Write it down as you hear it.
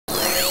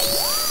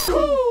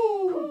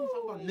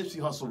about Nipsey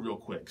Hussle real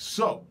quick.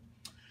 So,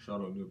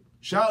 shout out Nip.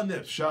 Shout out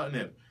Nip. Shout out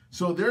Nip.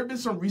 So there have been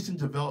some recent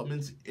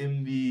developments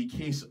in the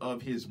case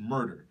of his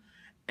murder.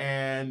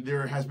 And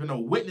there has been a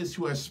witness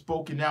who has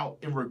spoken out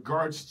in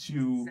regards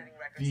to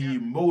the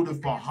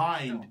motive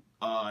behind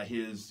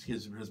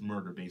his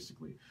murder,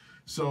 basically.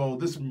 So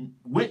this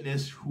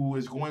witness, who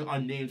is going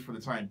unnamed for the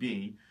time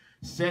being,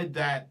 said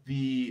that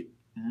the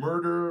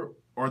murder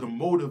or the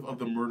motive of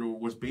the murder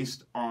was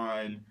based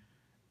on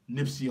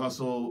Nipsey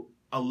Hussle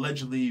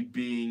allegedly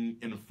being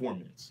an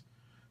informant.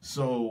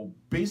 So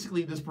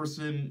basically this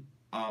person,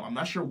 I'm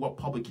not sure what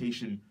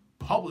publication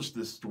published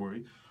this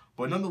story,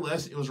 but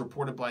nonetheless, it was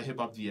reported by Hip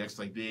Hop DX,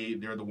 like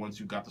they're the ones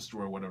who got the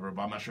story or whatever,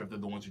 but I'm not sure if they're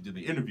the ones who did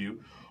the interview.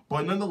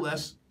 But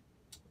nonetheless,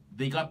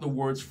 they got the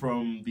words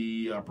from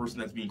the person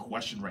that's being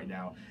questioned right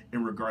now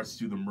in regards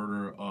to the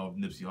murder of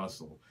Nipsey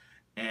Hussle.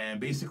 And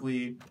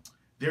basically,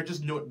 they're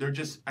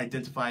just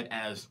identified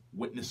as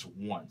witness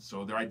one.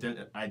 So their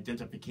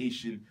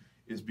identification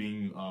is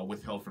being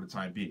withheld for the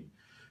time being.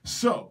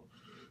 So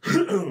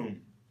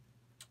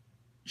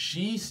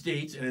she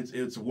states, and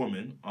it's a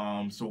woman,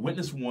 so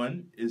witness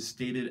one is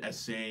stated as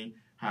saying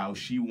how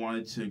she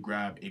wanted to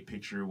grab a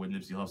picture with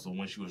Nipsey Hussle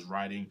when she was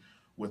riding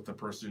with the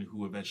person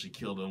who eventually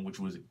killed him, which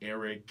was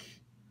Eric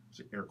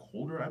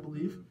Holder, I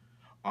believe?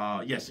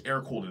 Yes,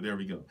 Eric Holder, there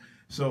we go.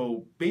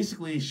 So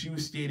basically she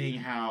was stating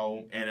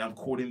how, and I'm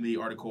quoting the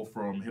article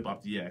from Hip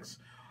Hop DX,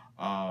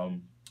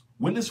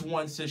 witness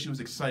one says she was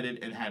excited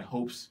and had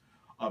hopes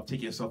of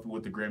taking a selfie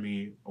with the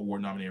Grammy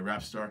Award nominated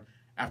rap star.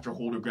 After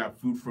Holder grabbed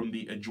food from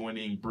the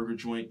adjoining burger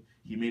joint,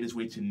 he made his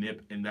way to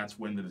Nip, and that's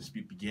when the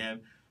dispute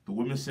began. The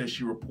woman says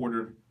she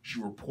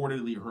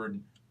reportedly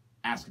heard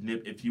ask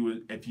Nip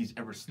if he's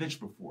ever snitched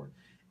before.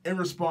 In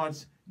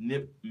response,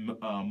 Nip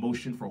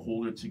motioned for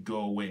Holder to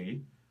go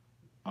away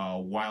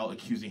while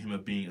accusing him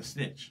of being a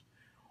snitch.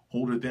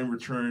 Holder then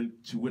returned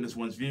to witness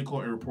one's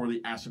vehicle and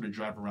reportedly asked her to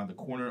drive around the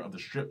corner of the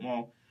strip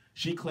mall.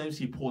 She claims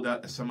he pulled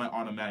out a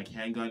semi-automatic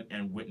handgun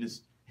and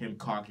witnessed him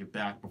cock it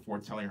back before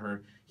telling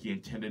her he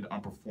intended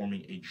on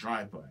performing a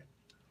drive-by.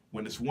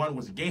 Witness one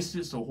was against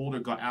it, so Holder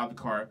got out of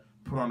the car,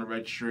 put on a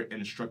red shirt, and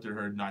instructed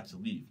her not to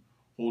leave.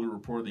 Holder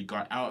reportedly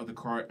got out of the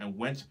car and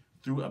went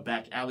through a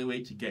back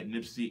alleyway to get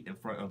Nipsey in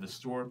front of the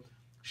store.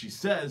 She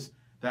says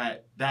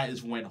that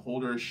is when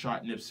Holder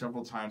shot Nip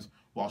several times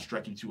while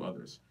striking two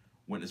others.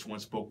 Witness one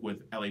spoke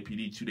with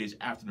LAPD 2 days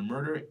after the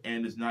murder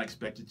and is not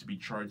expected to be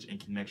charged in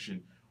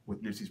connection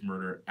with Nipsey's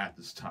murder at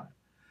this time.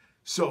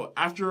 So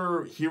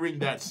after hearing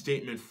that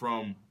statement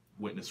from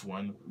witness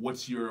one,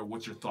 what's your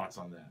thoughts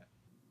on that?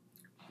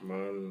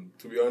 Man,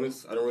 to be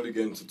honest, I don't really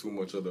get into too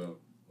much of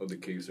the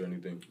case or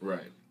anything.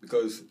 Right.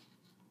 Because,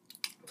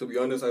 to be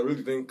honest, I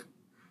really think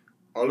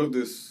all of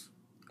this,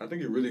 I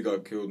think he really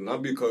got killed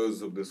not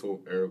because of this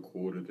whole Eric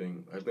Holder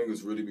thing. I think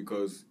it's really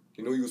because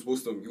he was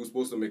supposed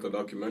to make a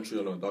documentary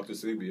on Dr.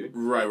 Sebi.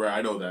 Right,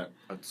 I know that.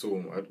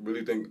 So I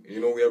really think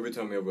every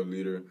time we have a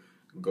leader,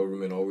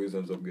 government always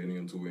ends up getting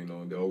into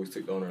it. They always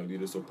take down our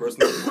leaders. So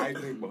personally, I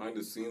think behind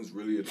the scenes,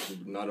 really, it's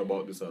not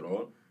about this at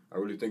all. I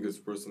really think it's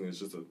probably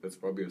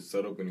a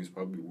setup, and he's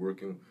probably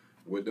working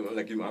with them.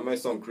 Like, I might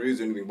sound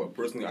crazy or anything, but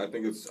personally, I don't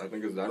think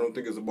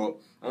it's about.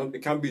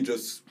 It can't be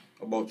just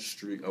about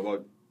street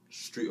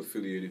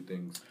affiliated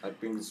things. I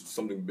think it's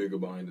something bigger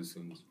behind the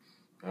scenes.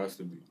 It has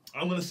to be.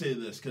 I'm going to say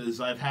this because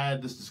I've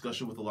had this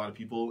discussion with a lot of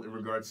people in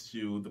regards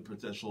to the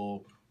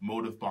potential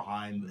motive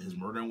behind his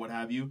murder and what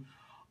have you.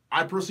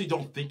 I personally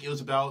don't think it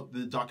was about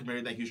the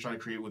documentary that he was trying to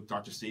create with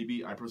Dr.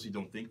 Sebi. I personally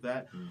don't think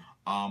that.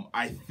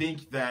 I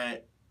think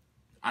that,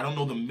 I don't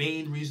know the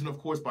main reason, of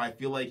course, but I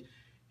feel like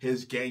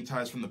his gang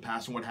ties from the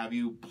past and what have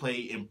you play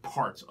in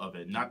part of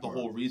it. Not the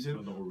whole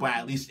reason, but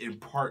at least in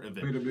part of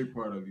it. Played a big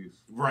part at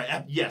least.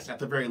 Right, yes, at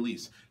the very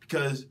least.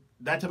 Because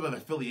that type of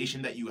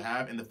affiliation that you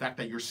have and the fact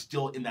that you're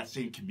still in that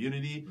same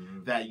community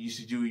that you used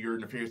to do your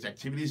nefarious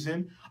activities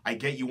in, I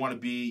get you want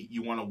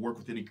to work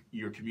within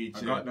your community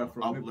to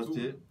uplift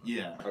it.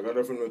 Yeah. I got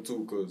that from them too,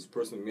 because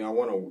personally, I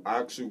want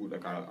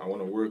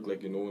to work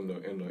like, in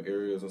the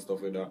areas and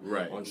stuff like that.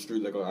 Right. On the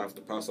street, like I have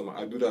to pass them.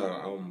 I do that,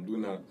 I'm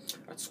doing that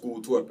at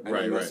school too.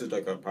 Any message,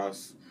 like I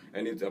pass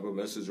any type of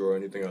message or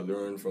anything I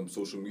learned from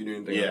social media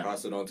and I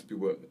pass it on to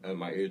people at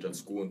my age at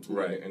school and too.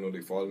 Right. I know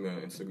they follow me on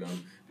Instagram,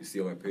 they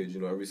see on my page,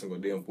 every single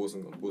day I'm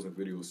posting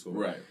videos.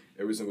 So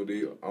every single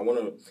day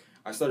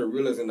I started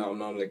realizing that I'm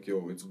now like,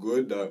 it's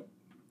good that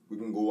we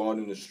can go out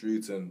in the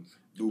streets and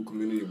do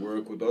community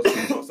work with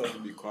us. You also have to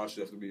be cautious,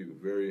 you have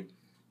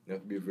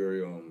to be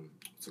very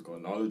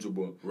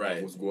knowledgeable of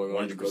what's going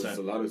on 100%. Because there's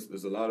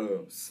a lot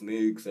of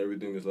snakes,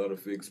 everything. There's a lot of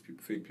fake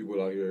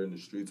people out here in the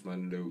streets,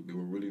 man. They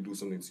will really do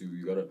something to you.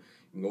 You gotta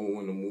know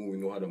when to move.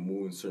 You know how to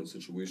move in certain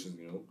situations.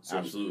 So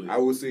absolutely. I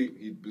would say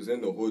he was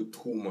in the hood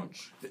too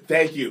much.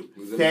 Thank you.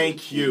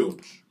 Thank you.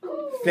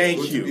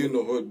 Good to be in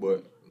the hood,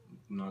 but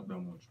not that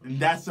much. And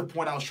that's the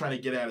point I was trying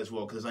to get at as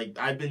well, because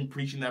I've been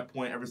preaching that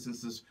point ever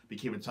since this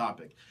became a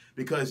topic.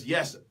 Because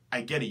yes,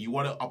 I get it. You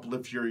want to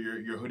uplift your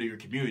hood or your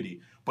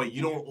community, but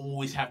you don't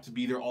always have to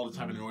be there all the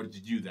time in order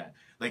to do that.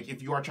 Like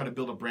if you are trying to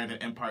build a brand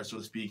and empire, so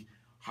to speak,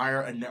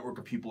 hire a network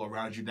of people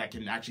around you that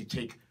can actually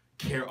take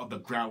care of the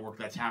groundwork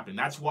that's happening.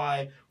 That's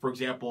why, for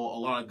example, a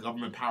lot of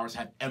government powers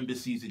have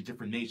embassies in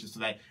different nations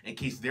so that in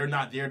case they're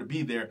not there to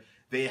be there,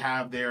 they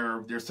have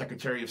their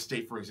Secretary of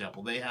State, for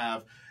example. They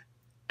have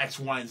X,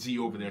 Y, and Z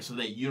over there so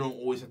that you don't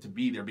always have to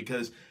be there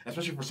because,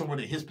 especially for someone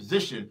in his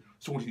position,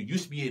 someone who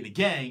used to be in a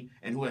gang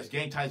and who has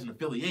gang ties and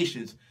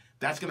affiliations,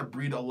 that's going to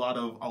breed a lot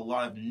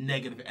of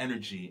negative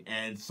energy,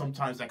 and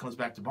sometimes that comes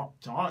back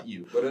to haunt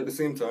you. But at the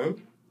same time,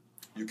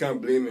 you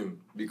can't blame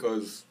him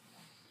because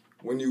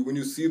when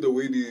you see the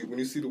way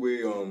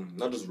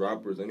not just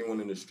rappers,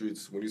 anyone in the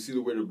streets, when you see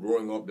the way they're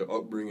growing up, their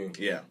upbringing,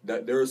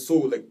 that they're so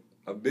like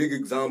a big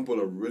example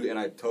of really, and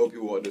I tell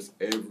people about this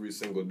every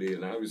single day,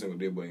 not every single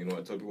day, but you know,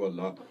 I tell people a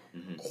lot.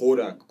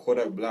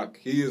 Kodak Black,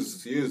 he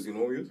is, you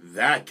know,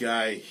 that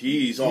guy,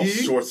 he's all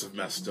sorts of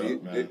messed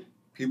up, man.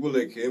 People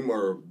like him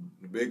are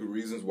big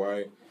reasons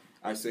why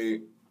I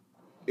say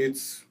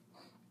it's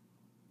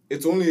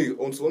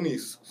only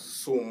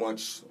so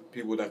much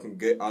people that can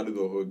get out of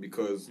the hood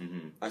because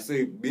I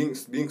say being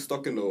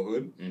stuck in the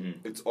hood,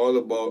 it's all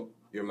about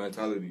your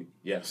mentality.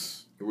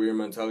 Yes, where your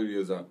mentality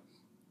is at.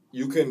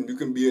 You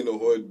can be in the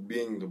hood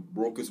being the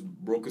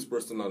brokest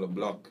person on the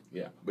block.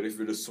 Yeah. But if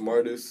you're the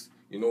smartest,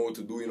 you know what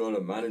to do, you know how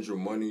to manage your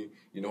money,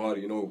 you know how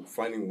to,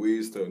 finding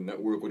ways to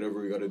network,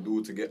 whatever you got to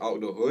do to get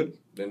out the hood,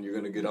 then you're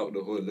going to get out the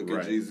hood. Look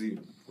at Jay-Z.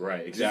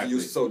 Right, exactly. Jay-Z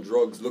used to sell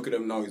drugs. Look at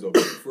him now. He's a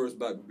first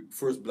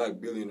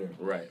black billionaire.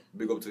 Right.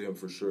 Big up to him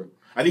for sure.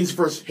 I think he's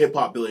first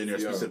hip-hop billionaire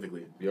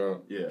specifically. Yeah.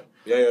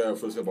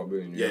 First hip-hop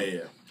billionaire.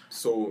 Yeah.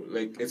 So,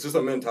 like, it's just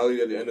a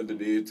mentality at the end of the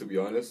day, to be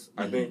honest.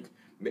 I think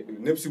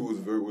Nipsey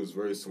was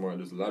very smart.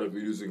 There's a lot of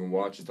videos you can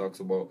watch. He talks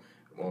about,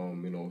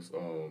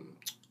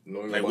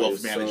 knowing like about wealth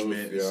yourself,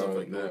 management and stuff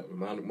like that.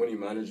 Money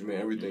management,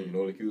 everything. You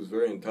know, like he was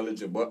very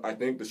intelligent. But I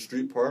think the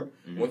street part,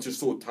 once you're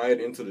so tied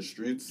into the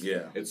streets,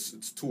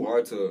 it's too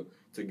hard to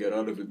get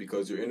out of it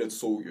because you're in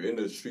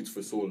the streets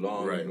for so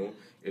long. Right. You know,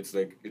 it's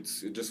like it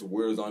just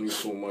wears on you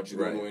so much. You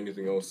don't know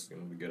anything else. You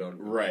know, to get out of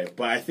it. Right.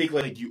 But I think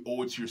like you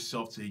owe it to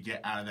yourself to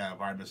get out of that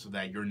environment so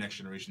that your next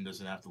generation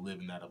doesn't have to live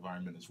in that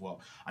environment as well.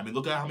 I mean,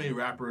 look at how many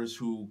rappers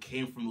who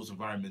came from those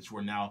environments who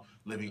are now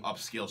living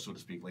upscale, so to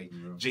speak. Like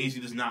Jay-Z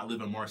does not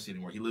live in Marcy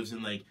anymore. He lives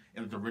in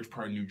the rich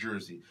part of New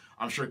Jersey.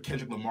 I'm sure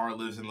Kendrick Lamar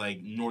lives in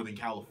like Northern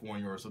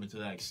California or something to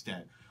that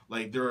extent.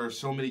 Like there are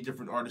so many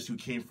different artists who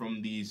came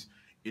from these,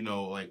 you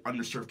know, like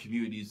underserved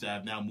communities that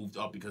have now moved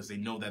up because they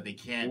know that they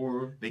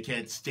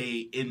can't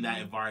stay in that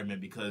environment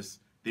because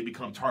they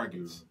become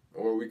targets.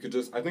 Or we could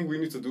I think we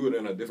need to do it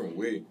in a different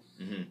way.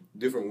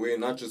 Different way,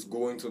 not just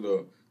going to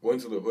the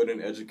hood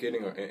and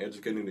educating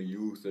the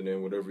youth and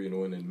then whatever, you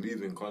know, and then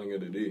leaving, calling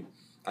it a day.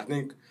 I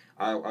think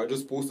I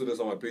just posted this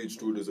on my page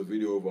too. There's a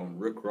video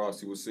of Rick Ross.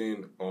 He was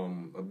saying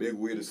a big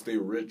way to stay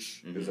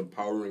rich is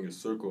empowering your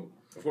circle.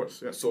 Of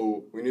course, yeah.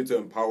 So we need to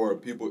empower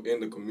people in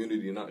the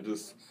community, not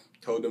just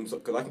tell them,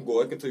 because I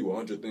can tell you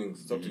 100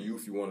 things. It's up to you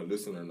if you want to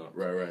listen or not.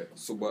 Right.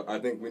 So, but I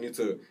think we need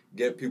to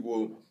get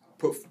people,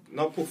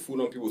 not put food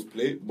on people's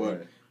plate,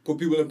 but put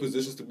people in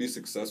positions to be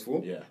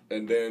successful. Yeah.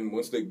 And then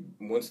once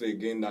they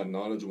gain that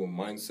knowledgeable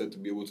mindset to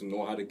be able to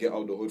know how to get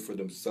out the hood for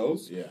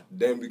themselves,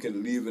 then we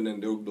can leave, and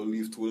then they'll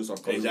leave to us or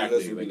come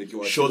exactly. and be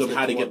like, show them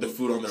how to get the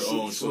food on their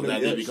own so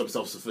that they become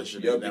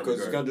self-sufficient. Yeah,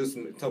 because you can't just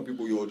tell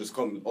people, just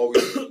come,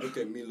 always look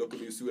at me,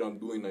 see what I'm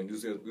doing, and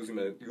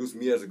use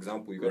me as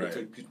example. You got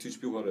to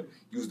teach people how to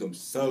use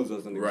themselves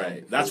as an example.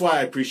 Right. That's why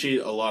I appreciate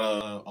a lot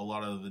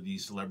of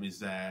these celebrities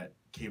that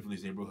came from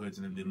these neighborhoods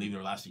and then they leave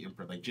their lasting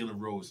imprint. Like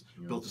Jalen Rose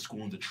built a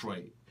school in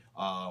Detroit.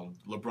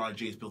 LeBron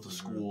James built a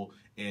school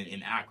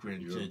in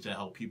Akron to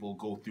help people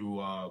go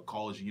through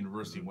college and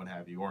university and what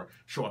have you, or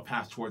show a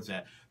path towards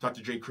that.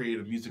 Dr. Dre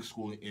created a music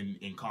school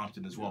in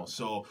Compton as well.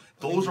 So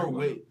those are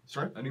ways.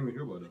 Sorry? I didn't even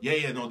hear about that.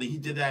 Yeah, no, he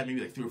did that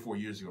maybe like 3 or 4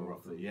 years ago,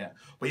 roughly. Yeah,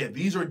 but yeah,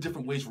 these are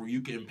different ways where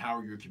you can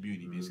empower your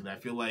community. Basically, I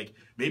feel like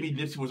maybe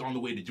Nipsey was on the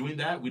way to doing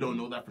that. We don't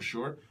know that for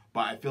sure.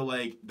 But I feel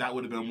like that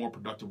would have been a more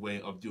productive way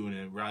of doing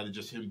it, rather than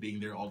just him being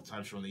there all the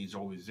time, showing that he's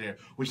always there,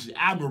 which is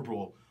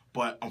admirable.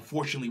 But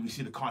unfortunately, we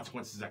see the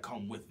consequences that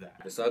come with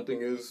that. The sad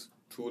thing is,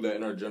 too, that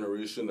in our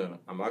generation, and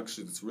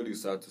it's really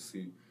sad to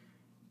see,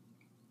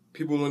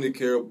 people only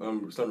care,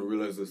 I'm starting to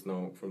realize this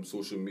now from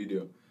social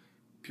media,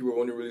 people are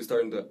only really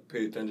starting to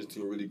pay attention to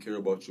you and really care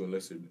about you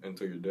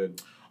until you're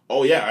dead.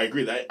 Oh, yeah, I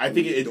agree. I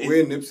think the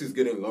way Nipsey's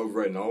getting love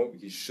right now,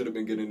 he should have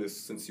been getting this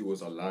since he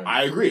was alive.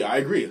 I agree.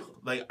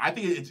 Like, I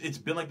think it's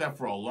been like that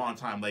for a long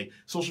time. Like,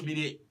 social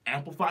media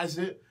amplifies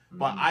it,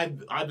 but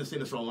I've been saying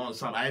this for a long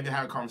time. I even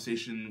had a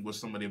conversation with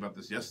somebody about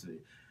this yesterday,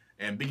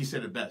 and Biggie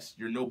said it best: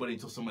 "You're nobody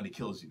until somebody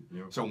kills you."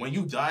 Yeah. So when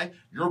you die,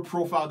 your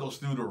profile goes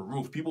through the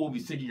roof. People will be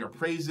singing your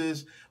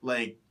praises.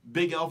 Like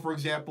Big L, for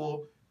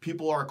example.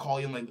 People are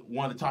calling him like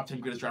one of the top 10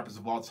 greatest rappers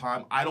of all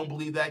time. I don't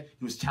believe that.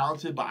 He was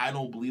talented, but I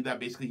don't believe that.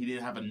 Basically, he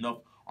didn't have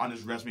enough on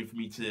his resume for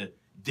me to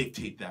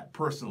dictate that.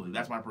 Personally,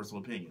 that's my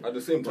personal opinion. At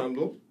the same time,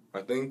 though,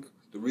 I think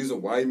the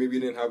reason why maybe he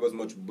didn't have as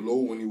much blow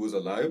when he was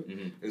alive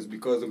is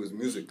because of his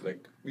music.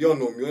 Like we all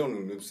know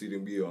Nipsey to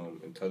be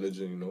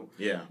intelligent, you know.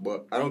 Yeah.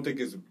 But I don't think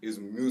his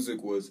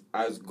music was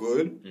as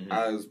good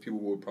as people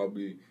would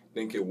probably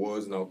think it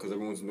was now, because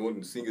everyone's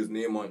seeing his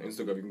name on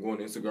Instagram. You can go on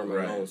Instagram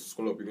right now and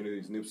scroll up, you're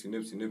gonna see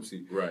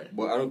Nipsey. Right.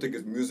 But I don't think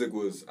his music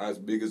was as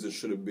big as it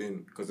should have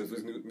been, because if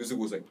his music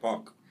was like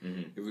Pac,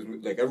 it was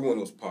like everyone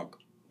knows Pac.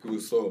 People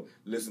still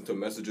listen to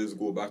messages,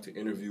 go back to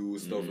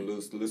interviews, stuff, and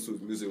listen to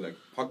his music. Like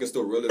Pac is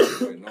still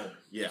relevant right now.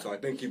 Yeah. So I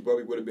think he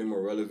probably would have been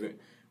more relevant,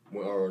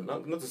 or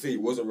not to say he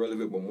wasn't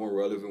relevant, but more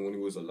relevant when he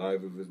was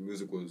alive if his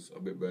music was a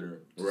bit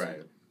better.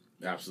 Right.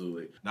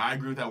 Absolutely. Now I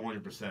agree with that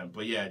 100%.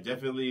 But yeah,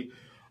 definitely.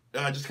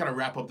 Just kind of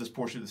wrap up this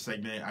portion of the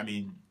segment. I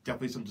mean,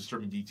 definitely some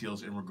disturbing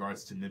details in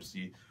regards to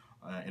Nipsey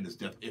and his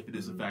death, if it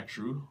is in fact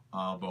true.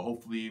 But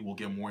hopefully we'll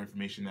get more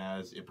information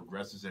as it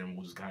progresses, and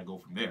we'll just kind of go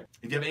from there.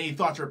 If you have any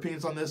thoughts or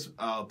opinions on this,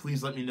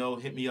 please let me know.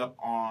 Hit me up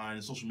on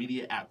social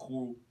media at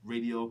C.O.O.L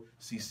Radio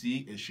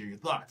CC and share your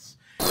thoughts.